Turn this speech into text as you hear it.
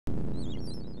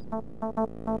Commander,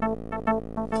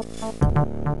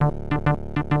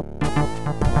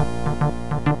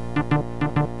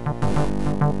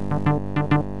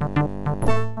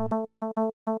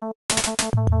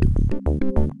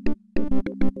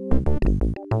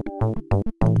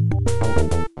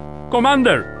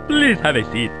 please have a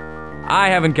seat. I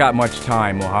haven't got much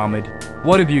time, Muhammad.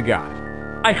 What have you got?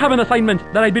 I have an assignment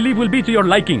that I believe will be to your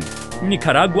liking.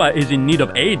 Nicaragua is in need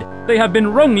of aid. They have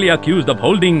been wrongly accused of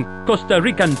holding Costa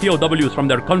Rican POWs from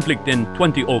their conflict in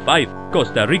 2005.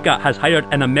 Costa Rica has hired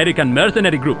an American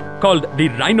mercenary group called the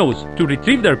Rhinos to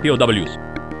retrieve their POWs.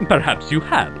 Perhaps you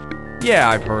have. Yeah,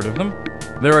 I've heard of them.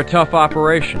 They're a tough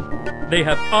operation. They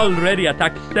have already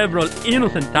attacked several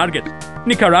innocent targets.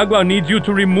 Nicaragua needs you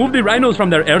to remove the Rhinos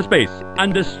from their airspace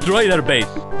and destroy their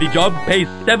base. The job pays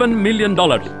 $7 million.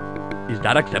 Is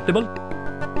that acceptable?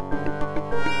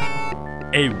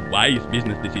 A wise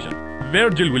business decision.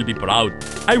 Virgil will be proud.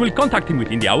 I will contact him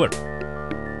within the hour.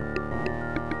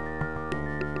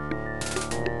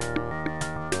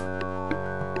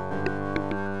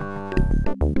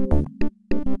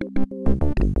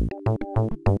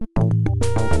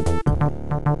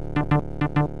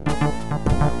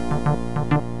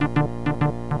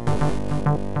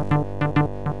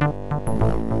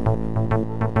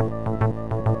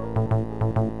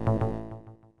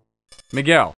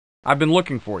 Miguel, I've been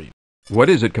looking for you. What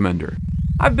is it, Commander?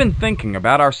 I've been thinking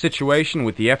about our situation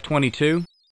with the F-22.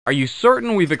 Are you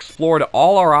certain we've explored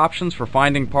all our options for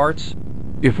finding parts?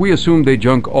 If we assume they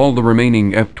junk all the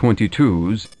remaining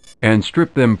F-22s and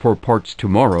strip them for parts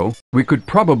tomorrow, we could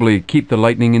probably keep the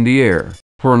Lightning in the air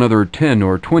for another 10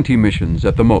 or 20 missions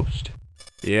at the most.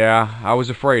 Yeah, I was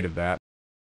afraid of that.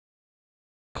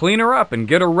 Clean her up and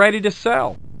get her ready to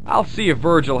sell. I'll see if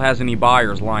Virgil has any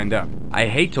buyers lined up. I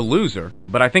hate to lose her,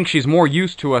 but I think she's more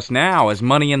used to us now as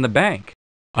money in the bank.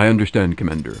 I understand,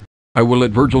 Commander. I will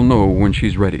let Virgil know when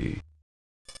she's ready.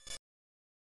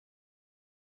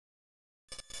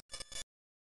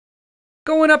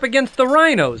 Going up against the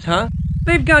Rhinos, huh?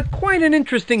 They've got quite an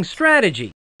interesting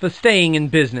strategy for staying in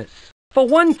business. For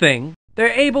one thing,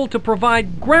 they're able to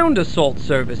provide ground assault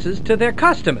services to their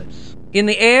customers. In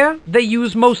the air, they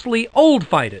use mostly old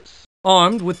fighters,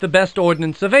 armed with the best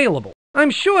ordnance available.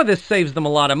 I'm sure this saves them a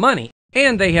lot of money,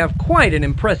 and they have quite an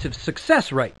impressive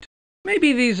success rate.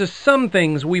 Maybe these are some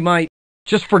things we might...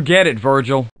 Just forget it,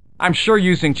 Virgil. I'm sure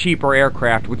using cheaper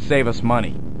aircraft would save us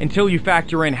money, until you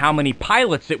factor in how many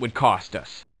pilots it would cost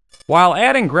us. While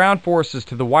adding ground forces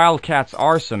to the Wildcats'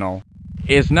 arsenal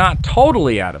is not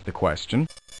totally out of the question,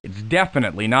 it's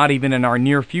definitely not even in our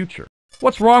near future.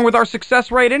 What's wrong with our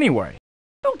success rate anyway?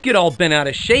 Don't get all bent out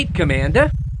of shape,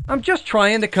 Commander. I'm just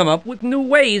trying to come up with new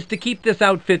ways to keep this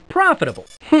outfit profitable.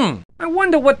 I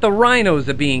wonder what the Rhinos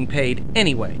are being paid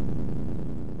anyway.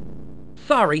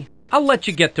 Sorry, I'll let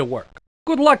you get to work.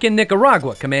 Good luck in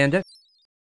Nicaragua, Commander.